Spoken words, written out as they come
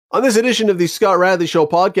On this edition of the Scott Radley Show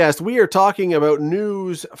podcast, we are talking about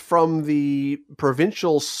news from the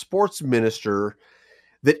provincial sports minister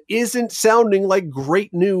that isn't sounding like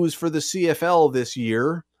great news for the CFL this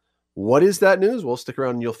year. What is that news? Well, stick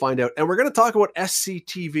around and you'll find out. And we're going to talk about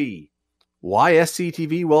SCTV. Why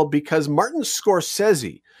SCTV? Well, because Martin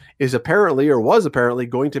Scorsese is apparently, or was apparently,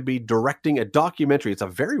 going to be directing a documentary. It's a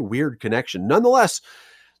very weird connection. Nonetheless,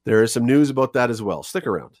 there is some news about that as well. Stick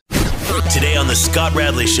around. Today on the Scott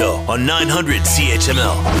Radley Show on 900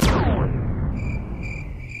 CHML.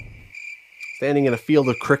 Standing in a field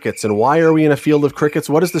of crickets. And why are we in a field of crickets?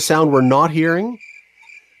 What is the sound we're not hearing?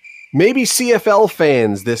 Maybe CFL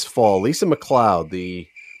fans this fall. Lisa MacLeod, the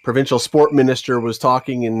provincial sport minister, was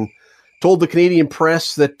talking and told the Canadian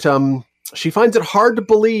press that she finds it hard to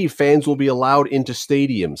believe fans will be allowed into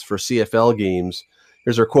stadiums for CFL games.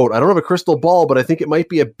 Here's her quote. "I don't have a crystal ball, but I think it might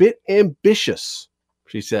be a bit ambitious,"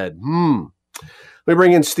 she said. Let me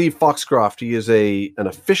bring in Steve Foxcroft. He is an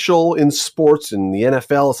official in sports in the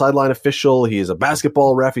NFL, a sideline official. He is a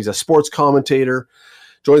basketball ref. He's a sports commentator.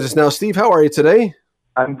 Joins us now. Steve, how are you today?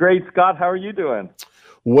 I'm great, Scott. How are you doing?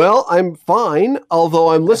 Well, I'm fine, although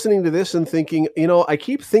I'm listening to this and thinking, I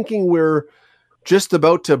keep thinking we're just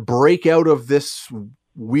about to break out of this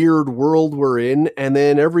weird world we're in, and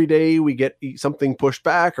then every day we get something pushed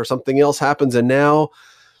back or something else happens, and now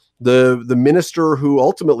the minister who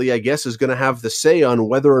ultimately, I guess, is going to have the say on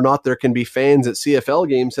whether or not there can be fans at CFL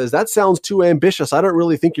games says, that sounds too ambitious. I don't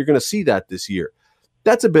really think you're going to see that this year.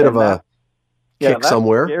 That's a bit of a kick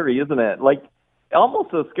somewhere. Scary, isn't it? Like,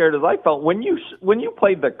 almost as scared as I felt when you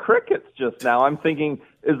played the crickets just now. I'm thinking,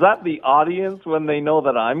 is that the audience when they know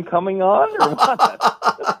that I'm coming on, or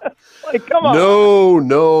what? Like, come on. No.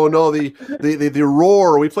 The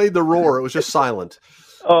roar. We played the roar. It was just silent.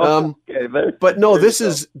 Okay. But no, this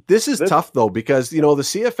is tough though, because the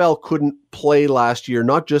CFL couldn't play last year,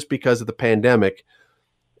 not just because of the pandemic,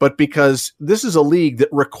 but because this is a league that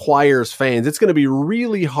requires fans. It's going to be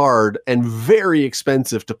really hard and very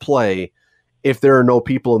expensive to play if there are no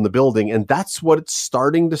people in the building, and that's what it's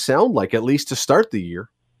starting to sound like, at least to start the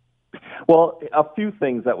year. Well, a few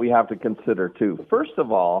things that we have to consider too. First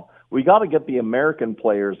of all, we got to get the American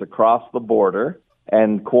players across the border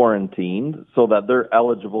and quarantined so that they're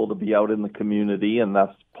eligible to be out in the community and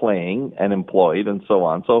thus playing and employed and so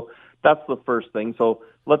on. So that's the first thing. So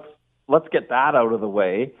let's get that out of the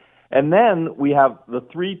way. And then we have the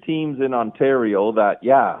three teams in Ontario that,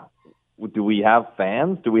 do we have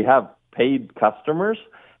fans? Do we have paid customers?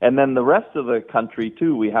 And then the rest of the country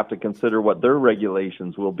too, we have to consider what their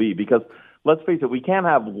regulations will be, because let's face it, we can't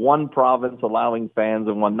have one province allowing fans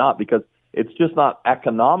and one not, because it's just not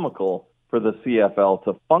economical for the CFL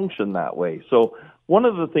to function that way. So one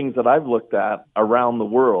of the things that I've looked at around the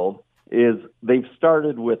world is they've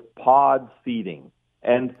started with pod seating.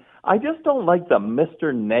 And I just don't like the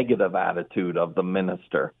Mr. Negative attitude of the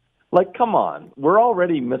minister. Like, come on, we're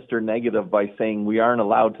already Mr. Negative by saying we aren't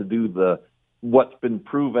allowed to do what's been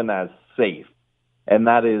proven as safe, and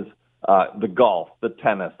that is the golf, the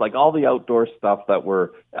tennis, like all the outdoor stuff that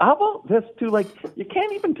how about this too? Like, you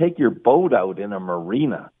can't even take your boat out in a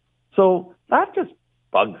marina. So that just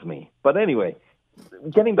bugs me. But anyway,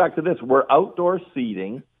 getting back to this, we're outdoor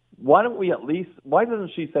seating. Why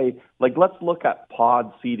doesn't she say, like, let's look at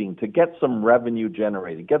pod seating to get some revenue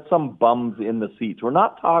generated, get some bums in the seats? We're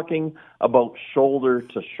not talking about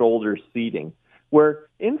shoulder-to-shoulder seating, where,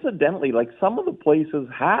 incidentally, like, some of the places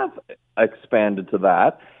have expanded to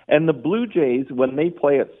that. And the Blue Jays, when they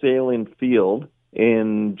play at Salient Field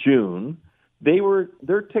in June,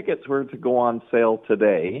 their tickets were to go on sale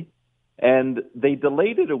today, and they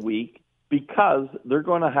delayed it a week because they're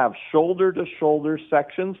going to have shoulder-to-shoulder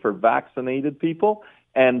sections for vaccinated people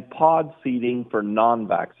and pod seating for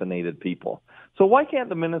non-vaccinated people. So why can't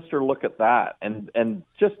the minister look at that and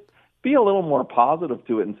just be a little more positive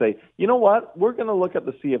to it and say, you know what, we're going to look at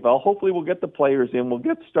the CFL. Hopefully we'll get the players in. We'll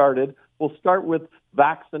get started. We'll start with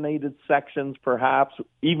vaccinated sections, perhaps,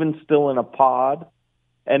 even still in a pod,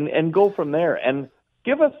 and go from there. And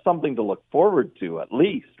give us something to look forward to, at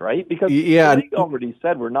least, right? Because the league already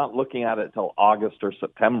said we're not looking at it till August or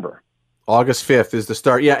September. August 5th is the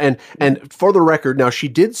start. Yeah, and for the record, now she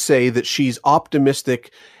did say that she's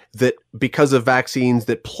optimistic that because of vaccines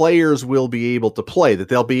that players will be able to play, that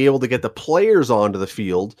they'll be able to get the players onto the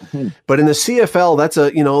field. Mm-hmm. But in the CFL, that's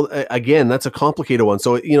that's a complicated one.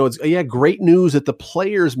 So, it's great news that the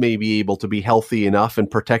players may be able to be healthy enough and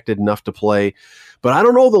protected enough to play. But I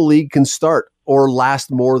don't know the league can start or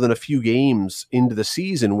last more than a few games into the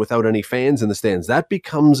season without any fans in the stands. That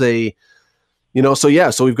becomes so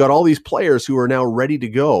we've got all these players who are now ready to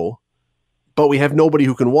go. but we have nobody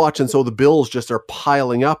who can watch. And so the bills just are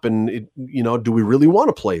piling up. And, do we really want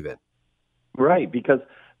to play then? Right, because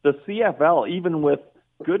the CFL, even with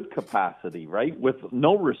good capacity, right, with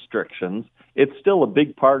no restrictions, it's still a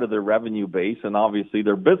big part of their revenue base and obviously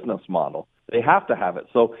their business model. They have to have it.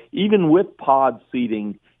 So even with pod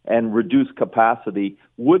seating and reduced capacity,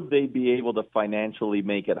 would they be able to financially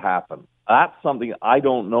make it happen? That's something I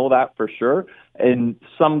don't know that for sure. In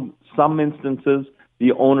some instances,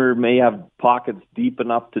 the owner may have pockets deep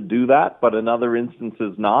enough to do that, but in other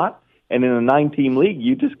instances not. And in a 9-team league,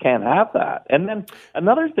 you just can't have that. And then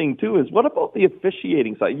another thing, too, is what about the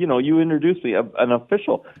officiating side? You introduced me,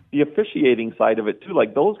 the officiating side of it, too.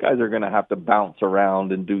 Like, those guys are going to have to bounce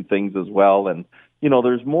around and do things as well. And,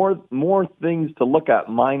 there's more things to look at,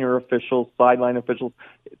 minor officials, sideline officials,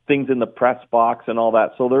 things in the press box and all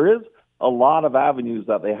that. So there is a lot of avenues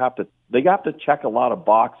that they have to check a lot of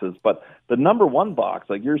boxes. But the number one box,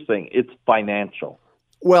 like you're saying, it's financial.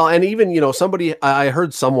 Well, and even, I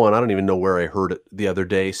heard someone, I don't even know where I heard it the other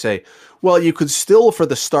day, say, well, you could still, for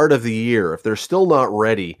the start of the year, if they're still not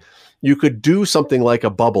ready, you could do something like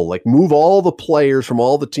a bubble, like move all the players from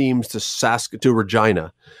all the teams to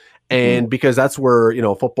Regina. And because that's where,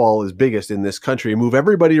 football is biggest in this country, move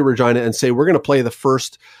everybody to Regina and say, we're going to play the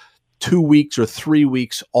first 2 weeks or 3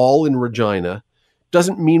 weeks all in Regina.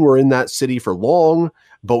 Doesn't mean we're in that city for long,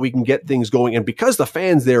 but we can get things going. And because the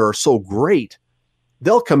fans there are so great,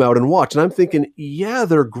 they'll come out and watch. And I'm thinking, yeah,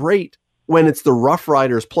 they're great when it's the Rough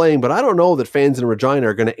Riders playing, but I don't know that fans in Regina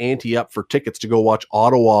are going to ante up for tickets to go watch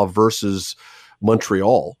Ottawa versus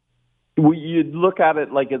Montreal. Well, you'd look at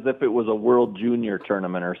it like as if it was a World Junior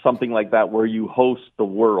tournament or something like that where you host the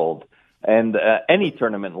world. And any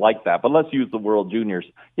tournament like that, but let's use the World Juniors.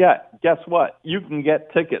 Yeah, guess what? You can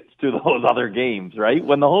get tickets to those other games, right?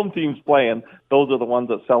 When the home team's playing, those are the ones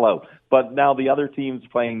that sell out. But now the other team's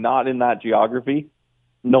playing not in that geography,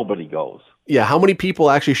 nobody goes. Yeah, how many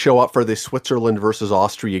people actually show up for the Switzerland versus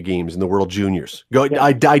Austria games in the World Juniors? Go. Yeah.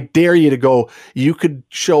 I dare you to go. You could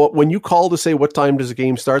show up when you call to say what time does the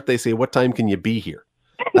game start. They say, what time can you be here?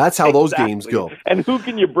 That's how those games go. And who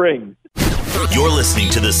can you bring? You're listening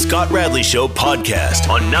to the Scott Radley Show podcast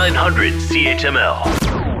on 900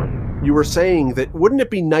 CHML. You were saying that wouldn't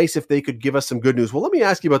it be nice if they could give us some good news? Well, let me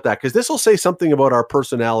ask you about that, because this will say something about our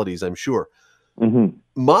personalities, I'm sure. Mm-hmm.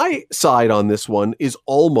 My side on this one is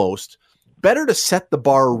almost better to set the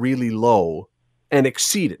bar really low and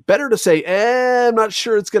exceed it. Better to say, I'm not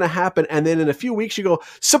sure it's going to happen. And then in a few weeks you go,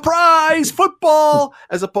 surprise, football,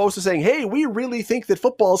 as opposed to saying, hey, we really think that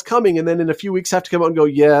football is coming. And then in a few weeks have to come out and go,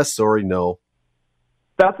 yes, sorry, no.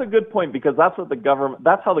 That's a good point, because that's how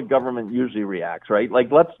the government usually reacts, right?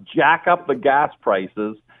 Like, let's jack up the gas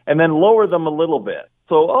prices and then lower them a little bit.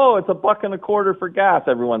 So, it's $1.25 for gas.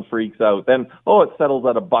 Everyone freaks out. Then, it settles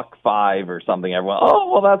at $1.05 or something.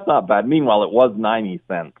 Everyone, that's not bad. Meanwhile, it was 90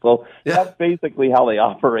 cents. So That's basically how they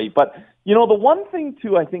operate. But, the one thing,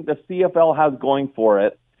 too, I think the CFL has going for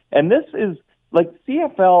it, and this is, like,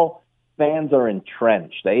 CFL fans are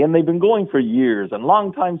entrenched, and they've been going for years, and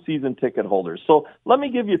long-time season ticket holders. So let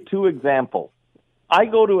me give you two examples. I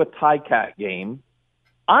go to a Ticat game.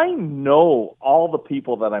 I know all the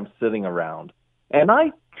people that I'm sitting around, and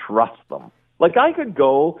I trust them. Like, I could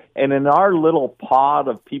go, and in our little pod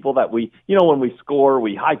of people that we, when we score,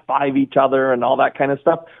 we high-five each other and all that kind of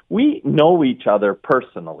stuff. We know each other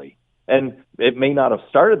personally. And it may not have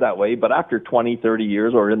started that way, but after 20, 30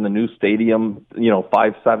 years, or in the new stadium,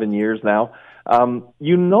 5-7 years now,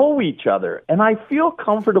 you know each other. And I feel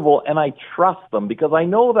comfortable and I trust them, because I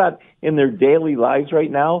know that in their daily lives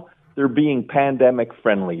right now, they're being pandemic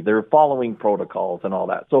friendly. They're following protocols and all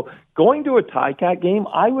that. So going to a Ticat game,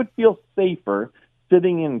 I would feel safer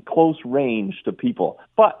sitting in close range to people.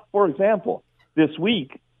 But, for example, this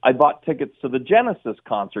week, I bought tickets to the Genesis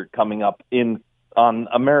concert coming up on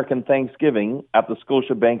American Thanksgiving at the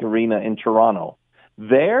Scotiabank Arena in Toronto.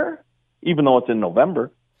 There, even though it's in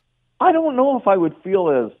November, I don't know if I would feel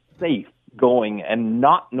as safe going and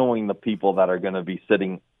not knowing the people that are going to be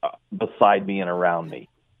sitting beside me and around me.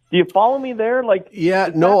 Do you follow me there? Like, yeah,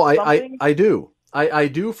 no, I do. I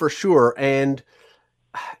do for sure. And,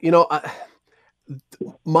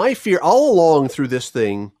 my fear all along through this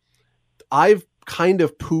thing, I've kind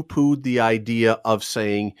of poo-pooed the idea of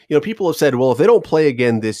saying, people have said, well, if they don't play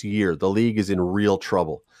again this year, the league is in real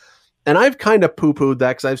trouble. And I've kind of poo-pooed that,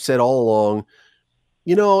 because I've said all along,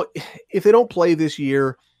 if they don't play this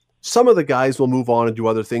year, some of the guys will move on and do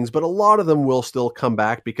other things, but a lot of them will still come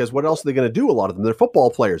back, because what else are they going to do? A lot of them, they're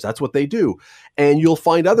football players. That's what they do. And you'll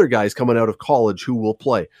find other guys coming out of college who will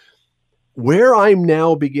play. Where I'm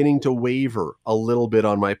now beginning to waver a little bit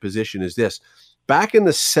on my position is this. Back in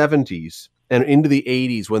the 70s, and into the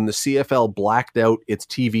 80s when the CFL blacked out its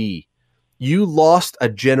TV, you lost a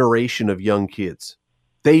generation of young kids.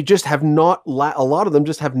 They just have not, a lot of them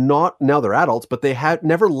just have not, now they're adults, but they had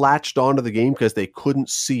never latched onto the game because they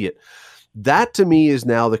couldn't see it. That to me is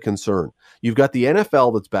now the concern. You've got the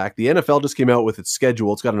NFL that's back. The NFL just came out with its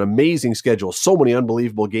schedule. It's got an amazing schedule. So many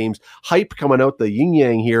unbelievable games. Hype coming out the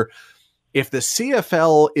yin-yang here. If the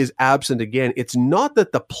CFL is absent again, it's not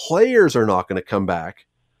that the players are not going to come back.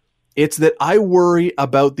 It's that I worry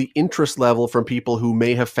about the interest level from people who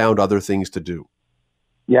may have found other things to do.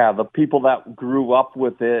 Yeah, the people that grew up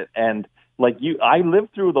with it, and like you, I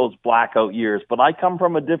lived through those blackout years, but I come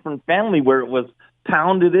from a different family where it was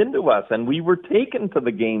pounded into us, and we were taken to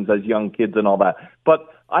the games as young kids and all that. But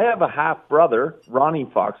I have a half brother, Ronnie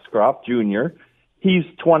Foxcroft Jr. He's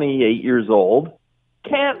 28 years old.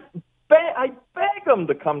 I beg him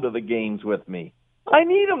to come to the games with me. I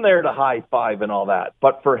need him there to high five and all that.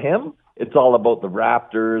 But for him, it's all about the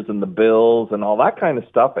Raptors and the Bills and all that kind of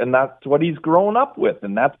stuff, and that's what he's grown up with,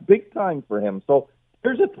 and that's big time for him. So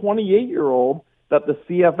there's a 28-year-old that the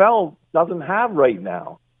CFL doesn't have right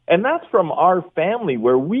now, and that's from our family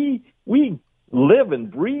where we live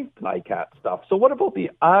and breathe Ticat stuff. So what about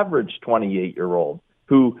the average 28-year-old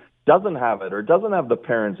who doesn't have it or doesn't have the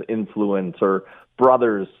parents' influence or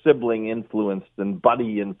brothers, sibling influence and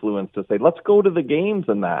buddy influence to say, let's go to the games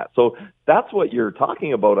and that. So that's what you're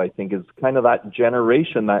talking about, I think, is kind of that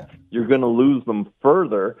generation that you're going to lose them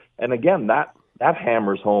further. And again, that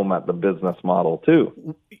hammers home at the business model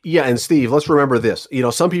too. Yeah. And Steve, let's remember this.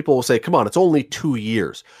 Some people will say, come on, it's only 2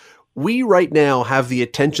 years. We right now have the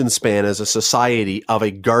attention span as a society of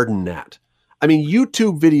a garden gnat. I mean,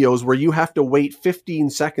 YouTube videos where you have to wait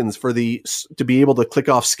 15 seconds to be able to click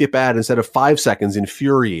off skip ad instead of 5 seconds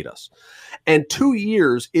infuriate us. And 2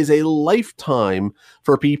 years is a lifetime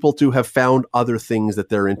for people to have found other things that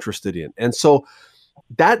they're interested in. And so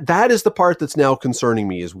that is the part that's now concerning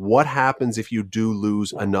me, is what happens if you do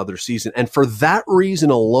lose another season. And for that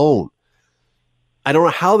reason alone, I don't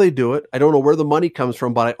know how they do it. I don't know where the money comes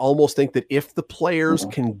from, but I almost think that if the players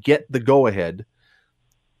can get the go-ahead,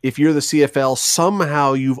 if you're the CFL,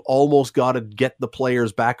 somehow you've almost got to get the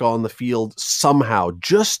players back on the field somehow,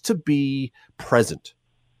 just to be present.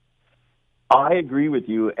 I agree with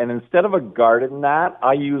you. And instead of a garden gnat,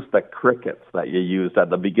 I use the crickets that you used at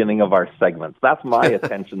the beginning of our segments. That's my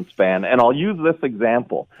attention span. And I'll use this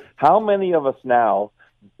example. How many of us now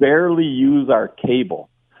barely use our cable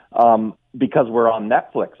because we're on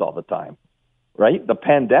Netflix all the time, right? The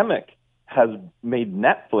pandemic has made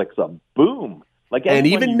Netflix a boom. And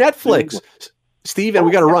even Netflix, Steve, and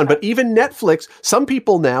we got to run, but even Netflix, some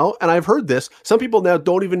people now, and I've heard this, some people now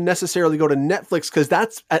don't even necessarily go to Netflix because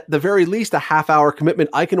that's at the very least a half-hour commitment.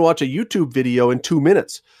 I can watch a YouTube video in 2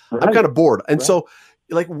 minutes. Right. I'm kind of bored. And so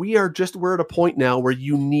we're at a point now where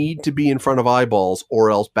you need to be in front of eyeballs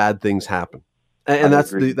or else bad things happen. And that's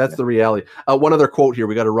the reality. One other quote here,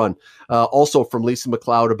 we got to run. Also from Lisa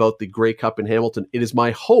McLeod about the Grey Cup in Hamilton. It is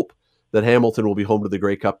my hope that Hamilton will be home to the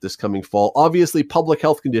Grey Cup this coming fall. Obviously, public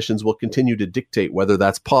health conditions will continue to dictate whether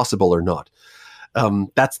that's possible or not.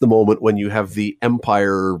 That's the moment when you have the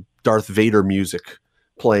Empire Darth Vader music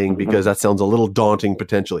playing, because that sounds a little daunting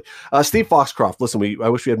potentially. Steve Foxcroft, listen, I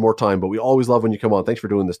wish we had more time, but we always love when you come on. Thanks for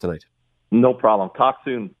doing this tonight. No problem. Talk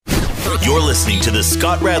soon. You're listening to the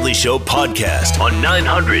Scott Radley Show podcast on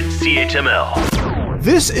 900 CHML.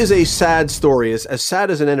 This is a sad story, as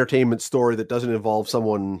sad as an entertainment story that doesn't involve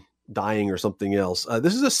someone dying or something else.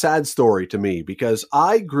 This is a sad story to me because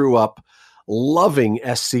I grew up loving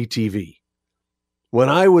SCTV. When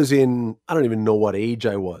I was I don't even know what age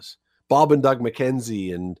I was, Bob and Doug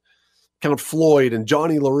McKenzie and Count Floyd and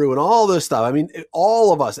Johnny LaRue and all this stuff. I mean,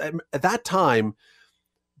 all of us at that time,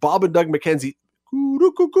 Bob and Doug McKenzie,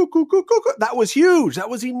 that was huge. That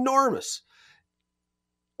was enormous.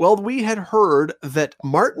 Well, we had heard that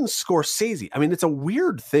Martin Scorsese, I mean, it's a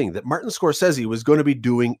weird thing that Martin Scorsese was going to be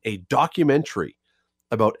doing a documentary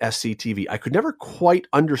about SCTV. I could never quite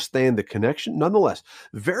understand the connection. Nonetheless,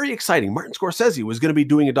 very exciting. Martin Scorsese was going to be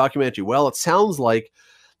doing a documentary. Well, it sounds like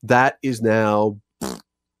that is now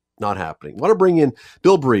not happening. I want to bring in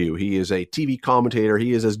Bill Brioux. He is a TV commentator.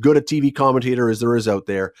 He is as good a TV commentator as there is out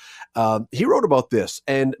there. He wrote about this.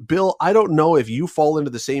 And Bill, I don't know if you fall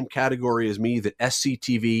into the same category as me, that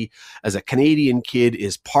SCTV as a Canadian kid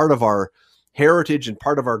is part of our heritage and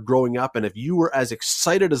part of our growing up. And if you were as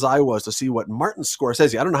excited as I was to see what Martin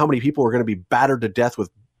Scorsese, I don't know how many people were going to be battered to death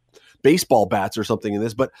with baseball bats or something in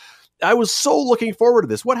this, but I was so looking forward to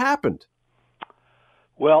this. What happened?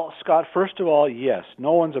 Well, Scott, first of all, yes,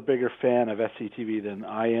 no one's a bigger fan of SCTV than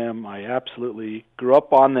I am. I absolutely grew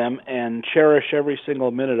up on them and cherish every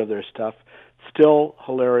single minute of their stuff. Still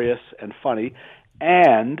hilarious and funny.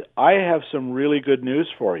 And I have some really good news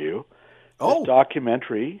for you. Oh. This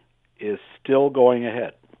documentary is still going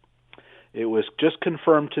ahead. It was just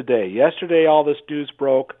confirmed today. Yesterday, all this news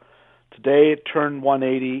broke. Today, it turned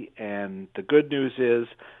 180, and the good news is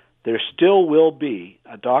there still will be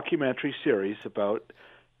a documentary series about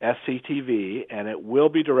SCTV, and it will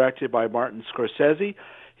be directed by Martin Scorsese.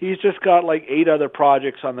 He's just got like 8 other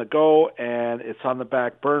projects on the go, and it's on the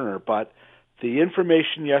back burner. But the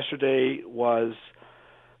information yesterday was,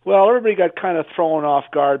 well, everybody got kind of thrown off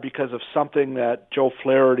guard because of something that Joe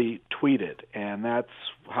Flaherty tweeted, and that's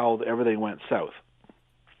how everything went south.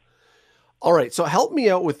 All right, so help me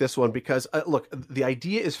out with this one because, look, the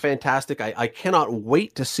idea is fantastic. I cannot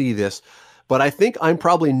wait to see this, but I think I'm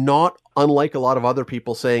probably not unlike a lot of other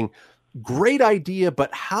people saying, great idea,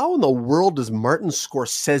 but how in the world does Martin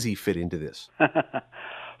Scorsese fit into this?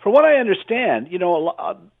 From what I understand, you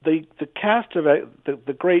know, the cast of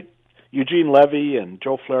the great Eugene Levy and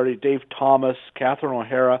Joe Flaherty, Dave Thomas, Catherine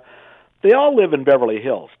O'Hara, they all live in Beverly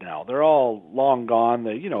Hills now. They're all long gone.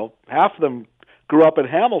 They, you know, half of them grew up in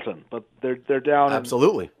Hamilton, but they're down.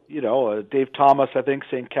 Absolutely. In, you know, Dave Thomas, I think,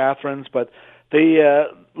 St. Catharines, but they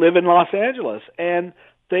live in Los Angeles, and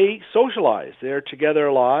they socialize. They're together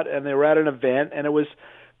a lot, and they were at an event, and it was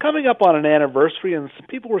coming up on an anniversary, and some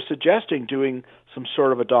people were suggesting doing some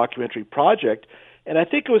sort of a documentary project, and I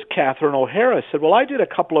think it was Catherine O'Hara said, well, I did a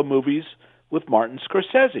couple of movies with Martin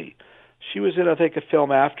Scorsese. She was in, I think, a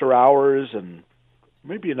film After Hours and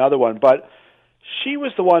maybe another one, but she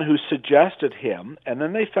was the one who suggested him, and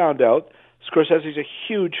then they found out Scorsese's a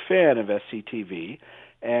huge fan of SCTV,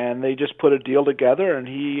 and they just put a deal together, and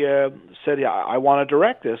he said, yeah, I want to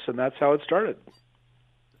direct this, and that's how it started.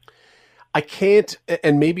 I can't,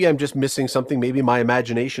 and maybe I'm just missing something, maybe my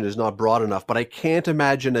imagination is not broad enough, but I can't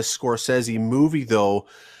imagine a Scorsese movie, though,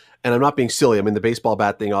 and I'm not being silly, I mean, the baseball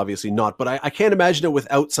bat thing, obviously not, but I can't imagine it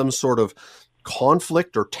without some sort of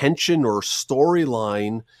conflict or tension or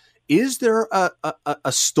storyline. Is there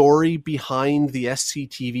a story behind the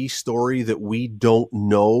SCTV story that we don't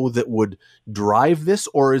know that would drive this,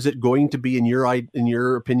 or is it going to be, in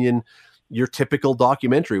your opinion, your typical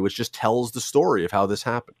documentary, which just tells the story of how this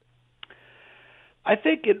happened? I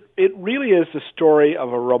think it really is the story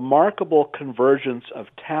of a remarkable convergence of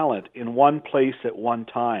talent in one place at one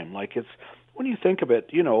time. Like, it's, when you think of it,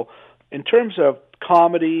 you know, in terms of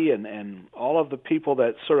comedy and all of the people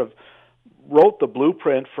that sort of wrote the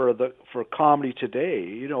blueprint for comedy today,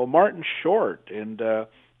 you know, Martin Short and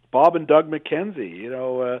Bob and Doug McKenzie, you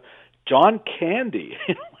know, John Candy,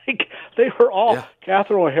 like they were all, yeah.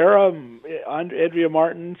 Catherine O'Hara, Andrea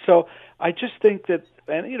Martin. So I just think that,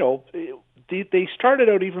 and you know, they started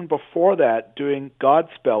out even before that doing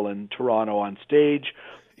Godspell in Toronto on stage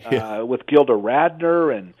with Gilda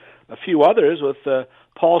Radner and a few others, with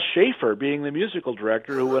Paul Schaefer being the musical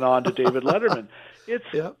director who went on to David Letterman.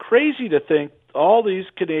 It's crazy to think all these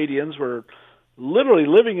Canadians were literally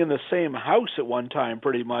living in the same house at one time,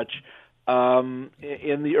 pretty much, in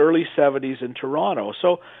the early 70s in Toronto.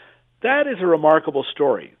 So that is a remarkable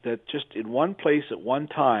story, that just in one place at one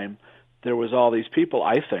time there was all these people,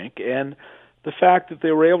 I think, and the fact that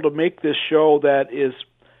they were able to make this show that is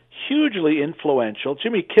hugely influential.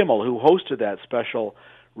 Jimmy Kimmel, who hosted that special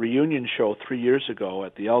reunion show 3 years ago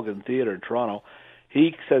at the Elgin Theatre in Toronto,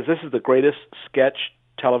 he says this is the greatest sketch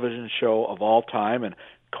television show of all time, and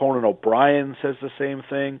Conan O'Brien says the same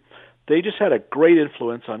thing. They just had a great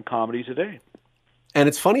influence on comedy today. And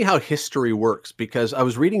it's funny how history works, because I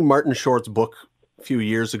was reading Martin Short's book a few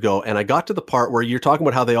years ago, and I got to the part where you're talking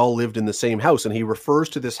about how they all lived in the same house, and he refers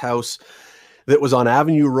to this house that was on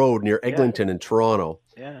Avenue Road near Eglinton in Toronto.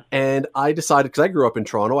 Yeah. And I decided, because I grew up in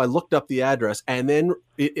Toronto, I looked up the address, and then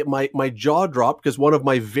my jaw dropped, because one of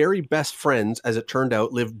my very best friends, as it turned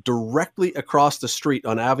out, lived directly across the street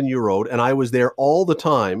on Avenue Road, and I was there all the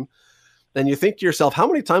time. And you think to yourself, how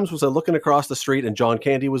many times was I looking across the street and John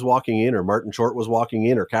Candy was walking in, or Martin Short was walking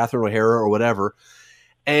in, or Catherine O'Hara or whatever?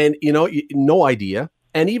 And, you know, no idea.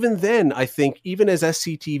 And even then, I think, even as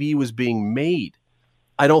SCTV was being made,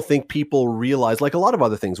 I don't think people realize, like a lot of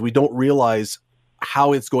other things, we don't realize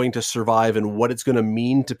how it's going to survive and what it's going to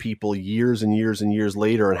mean to people years and years and years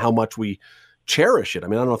later, and how much we cherish it. I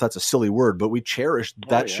mean, I don't know if that's a silly word, but we cherished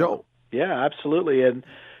that show. Yeah, absolutely. And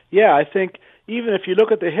yeah, I think even if you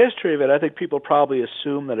look at the history of it, I think people probably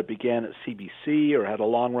assume that it began at CBC or had a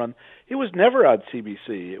long run. It was never on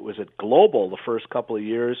CBC. It was at Global the first couple of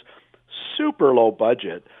years, super low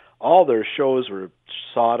budget. All their shows were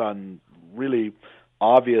shot on really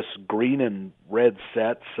obvious green and red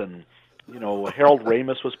sets, and Harold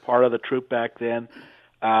Ramis was part of the troupe back then.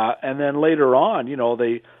 And then later on,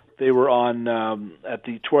 they were on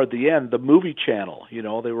toward the end, the movie channel.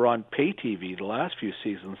 They were on pay TV the last few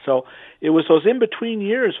seasons. So it was those in between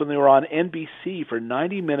years when they were on NBC for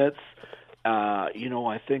 90 minutes.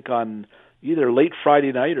 I think on either late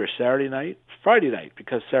Friday night or Saturday night. Friday night,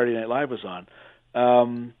 because Saturday Night Live was on.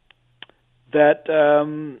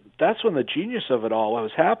 That's when the genius of it all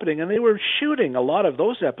was happening, and they were shooting a lot of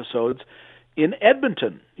those episodes in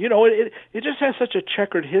Edmonton. It just has such a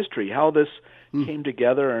checkered history, how this came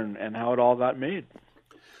together and how it all got made.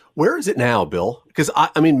 Where is it now, Bill? Because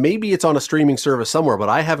I mean, maybe it's on a streaming service somewhere, but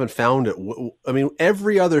I haven't found it. I mean,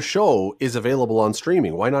 every other show is available on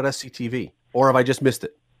streaming. Why not SCTV? Or have I just missed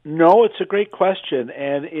it? No, it's a great question.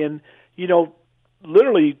 And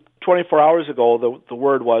literally 24 hours ago, the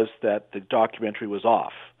word was that the documentary was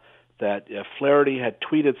off, that Flaherty had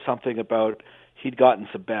tweeted something about he'd gotten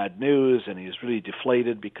some bad news and he was really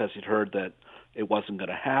deflated because he'd heard that it wasn't going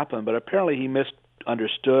to happen. But apparently he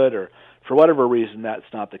misunderstood, or for whatever reason, that's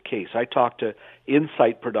not the case. I talked to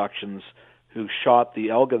Insight Productions, who shot the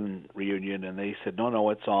Elgin reunion, and they said, no,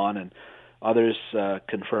 it's on, and others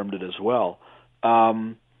confirmed it as well.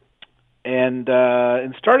 And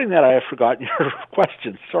in starting that, I have forgotten your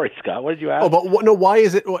question. Sorry, Scott. What did you ask? Oh, but no, why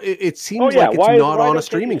is it? It seems like it's not on a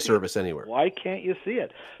streaming service anywhere. Why can't you see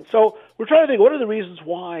it? So we're trying to think, what are the reasons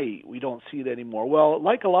why we don't see it anymore? Well,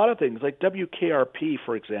 like a lot of things, like WKRP,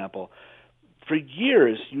 for example, for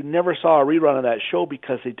years you never saw a rerun of that show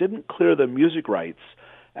because they didn't clear the music rights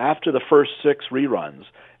after the first 6 reruns.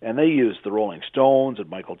 And they used the Rolling Stones and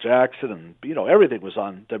Michael Jackson, and everything was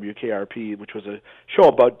on WKRP, which was a show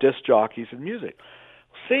about disc jockeys and music.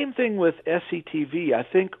 Same thing with SCTV. I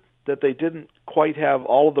think that they didn't quite have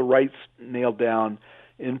all of the rights nailed down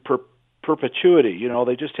in perpetuity.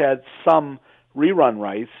 They just had some rerun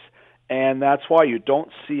rights, and that's why you don't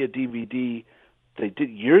see a DVD. They did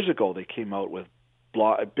years ago. They came out with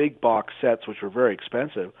big box sets, which were very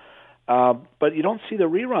expensive, but you don't see the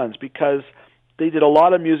reruns because they did a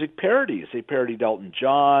lot of music parodies. They parodied Elton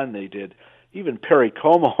John. They did even Perry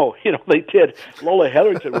Como. They did. Lola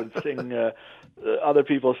Hetherington would sing other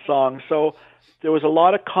people's songs. So there was a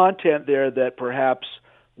lot of content there that perhaps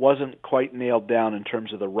wasn't quite nailed down in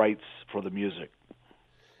terms of the rights for the music.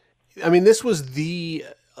 I mean, this was I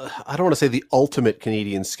don't want to say the ultimate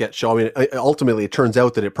Canadian sketch show. I mean, ultimately, it turns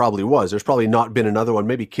out that it probably was. There's probably not been another one.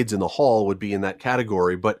 Maybe Kids in the Hall would be in that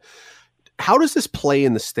category, but how does this play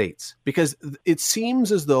in the States? Because it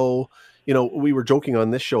seems as though, we were joking on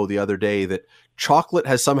this show the other day that chocolate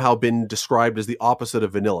has somehow been described as the opposite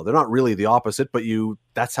of vanilla. They're not really the opposite, but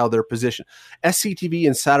that's how they're positioned. SCTV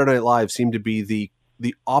and Saturday Night Live seem to be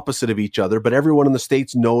the opposite of each other, but everyone in the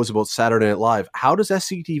States knows about Saturday Night Live. How does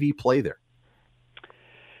SCTV play there?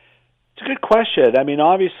 It's a good question. I mean,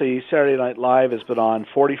 obviously, Saturday Night Live has been on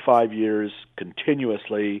 45 years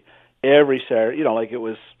continuously, every Saturday.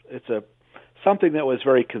 It's something that was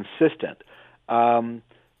very consistent.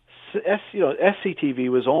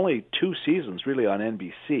 SCTV was only 2 seasons really on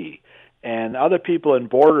NBC, and other people in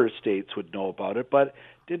border states would know about it, but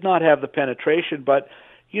did not have the penetration. But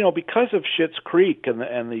because of Schitt's Creek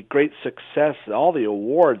and the great success, all the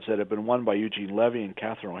awards that have been won by Eugene Levy and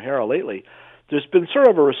Catherine O'Hara lately, there's been sort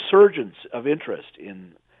of a resurgence of interest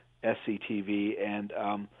in SCTV, and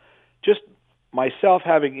just myself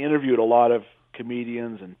having interviewed a lot of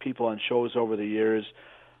comedians and people on shows over the years,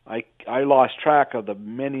 I lost track of the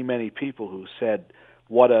many, many people who said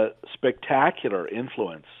what a spectacular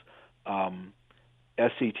influence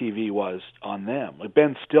SCTV was on them. Like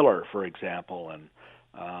Ben Stiller, for example, and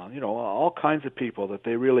all kinds of people that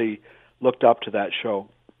they really looked up to that show.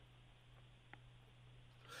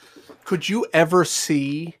 Could you ever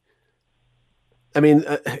see? I mean,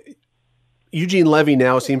 Eugene Levy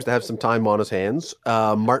now seems to have some time on his hands.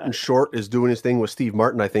 Martin Short is doing his thing with Steve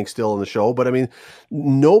Martin, I think, still in the show. But I mean,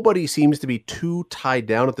 nobody seems to be too tied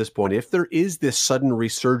down at this point. If there is this sudden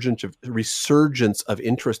resurgence of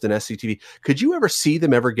interest in SCTV, could you ever see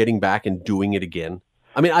them ever getting back and doing it again?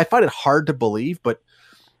 I mean, I find it hard to believe, but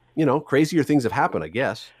crazier things have happened, I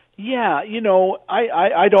guess. Yeah,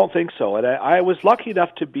 I don't think so. And I was lucky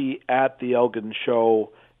enough to be at the Elgin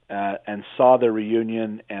show and saw the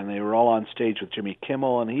reunion, and they were all on stage with Jimmy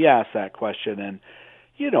Kimmel, and he asked that question. And,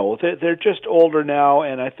 they're just older now,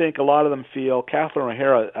 and I think a lot of them feel, Catherine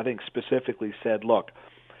O'Hara, I think, specifically said, look,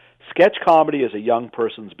 sketch comedy is a young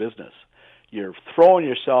person's business. You're throwing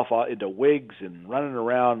yourself into wigs and running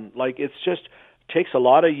around. Like, it's just takes a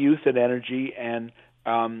lot of youth and energy, and,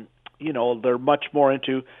 they're much more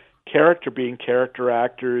into being character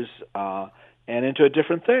actors, and into a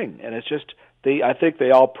different thing. And it's just, I think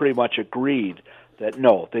they all pretty much agreed that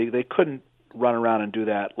no, they couldn't run around and do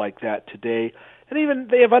that like that today. And even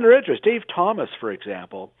they have other interests. Dave Thomas, for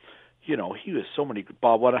example, he was so many,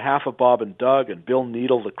 half of Bob and Doug and Bill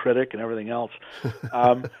Needle, the critic, and everything else.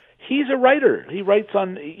 He's a writer. He writes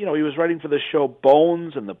on, he was writing for the show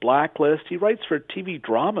Bones and The Blacklist. He writes for TV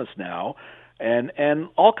dramas now and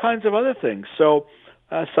all kinds of other things. So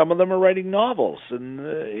some of them are writing novels. And,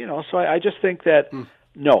 so I just think that,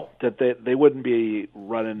 no, that they wouldn't be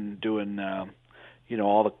doing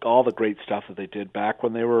all the great stuff that they did back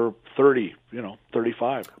when they were 30,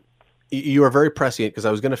 35. You are very prescient, because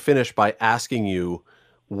I was going to finish by asking you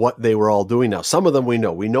what they were all doing now. Some of them we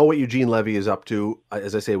know. We know what Eugene Levy is up to.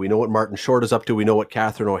 As I say, we know what Martin Short is up to. We know what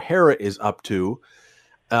Catherine O'Hara is up to.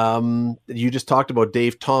 You just talked about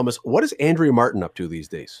Dave Thomas. What is Andrea Martin up to these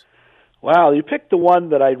days? Wow, you picked the one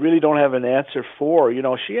that I really don't have an answer for.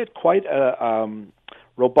 She had quite a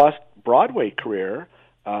robust Broadway career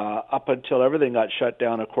up until everything got shut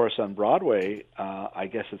down, of course, on Broadway. I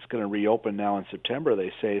guess it's going to reopen now in September,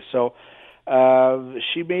 they say. So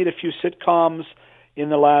she made a few sitcoms in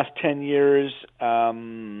the last 10 years,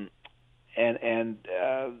 and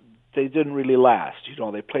they didn't really last.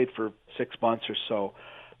 They played for 6 months or so.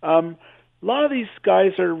 A lot of these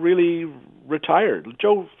guys are really retired.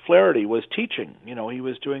 Joe Flaherty was teaching. He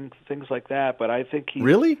was doing things like that, but I think he...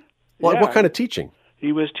 Really? What kind of teaching?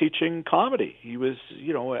 He was teaching comedy. He was,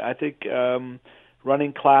 I think,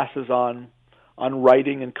 running classes on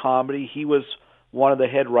writing and comedy. He was one of the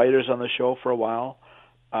head writers on the show for a while.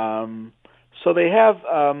 So they have,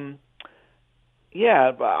 I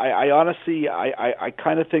honestly, I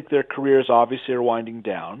kind of think their careers obviously are winding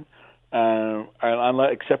down,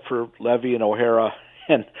 except for Levy and O'Hara,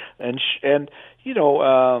 and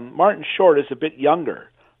Martin Short is a bit younger.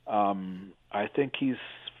 I think he's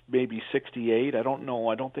maybe 68. I don't know.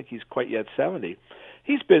 I don't think he's quite yet 70.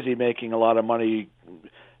 He's busy making a lot of money.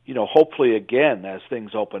 Hopefully again, as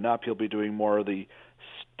things open up, he'll be doing more of the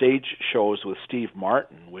stage shows with Steve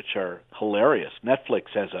Martin, which are hilarious. Netflix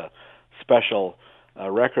has a special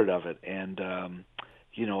record of it, and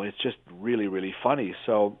it's just really, really funny.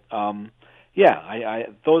 So those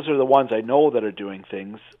are the ones I know that are doing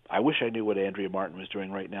things. I wish I knew what Andrea Martin was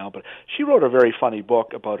doing right now, but she wrote a very funny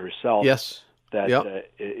book about herself. Yes. That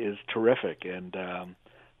is terrific, and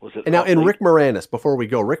was it? And now, Rick Moranis. Before we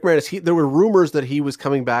go, Rick Moranis. There were rumors that he was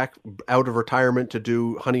coming back out of retirement to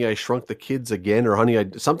do "Honey, I Shrunk the Kids" again, or "Honey, I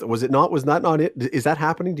something." Was it not? Was that not it? Is that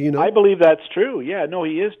happening? Do you know? I believe that's true. Yeah, no,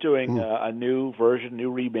 he is doing a new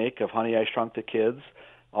remake of "Honey, I Shrunk the Kids."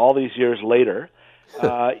 All these years later, he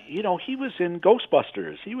was in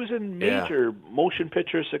Ghostbusters. He was in major motion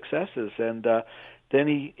picture successes, and then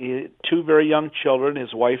he 2 very young children.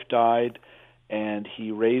 His wife died. And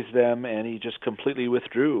he raised them, and he just completely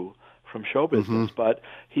withdrew from show business. Mm-hmm. But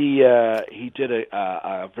he did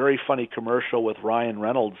a very funny commercial with Ryan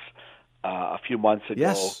Reynolds a few months ago.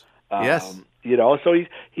 Yes. Yes. So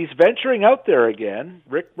he's venturing out there again.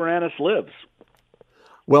 Rick Moranis lives.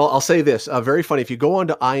 Well, I'll say this, very funny. If you go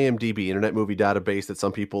onto IMDb, Internet Movie Database, that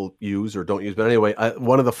some people use or don't use, but anyway,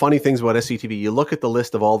 one of the funny things about SCTV, you look at the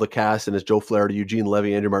list of all the cast, and it's Joe Flaherty, Eugene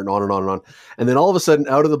Levy, Andrew Martin, on and on and on, and then all of a sudden,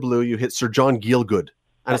 out of the blue, you hit Sir John Gielgud,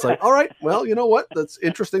 and it's like, all right, well, you know what? That's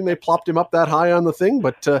interesting. They plopped him up that high on the thing,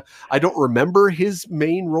 but I don't remember his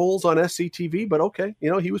main roles on SCTV. But okay,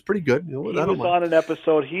 he was pretty good. He was on an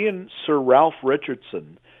episode. He and Sir Ralph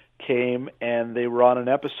Richardson came, and they were on an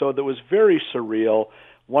episode that was very surreal.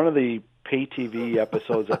 One of the pay TV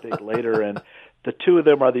episodes, I think, later, and the two of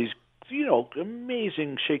them are these,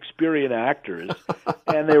 amazing Shakespearean actors,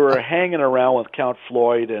 and they were hanging around with Count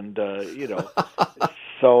Floyd, and,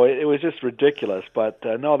 so it was just ridiculous. But,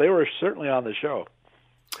 no, they were certainly on the show.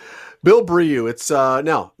 Bill Brioux, it's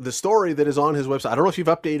now the story that is on his website. I don't know if you've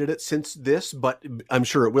updated it since this, but I'm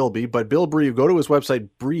sure it will be. But Bill Brioux, go to his website,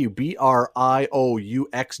 Brioux, BRIOUX.TV.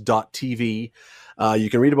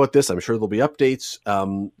 You can read about this. I'm sure there'll be updates.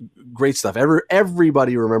 Great stuff.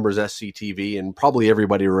 Everybody remembers SCTV, and probably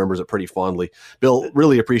everybody remembers it pretty fondly. Bill,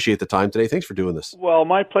 really appreciate the time today. Thanks for doing this. Well,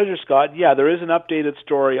 my pleasure, Scott. Yeah, there is an updated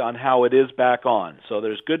story on how it is back on. So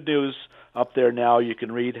there's good news up there now. You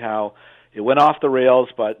can read how it went off the rails,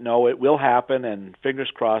 but no, it will happen, and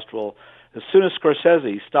fingers crossed, as soon as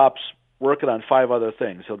Scorsese stops working on 5 other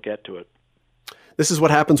things, he'll get to it. This is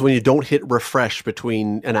what happens when you don't hit refresh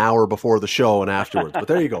between an hour before the show and afterwards. But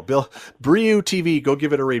there you go. Bill, Brioux TV, go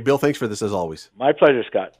give it a read. Bill, thanks for this as always. My pleasure,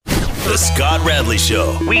 Scott. The Scott Radley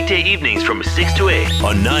Show. Weekday evenings from 6 to 8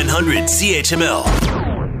 on 900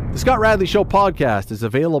 CHML. The Scott Radley Show podcast is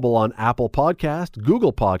available on Apple Podcast,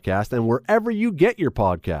 Google Podcast, and wherever you get your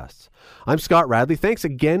podcasts. I'm Scott Radley. Thanks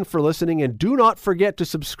again for listening, and do not forget to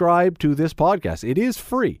subscribe to this podcast. It is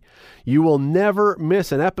free. You will never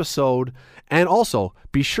miss an episode, and also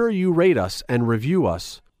be sure you rate us and review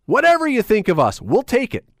us. Whatever you think of us, we'll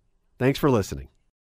take it. Thanks for listening.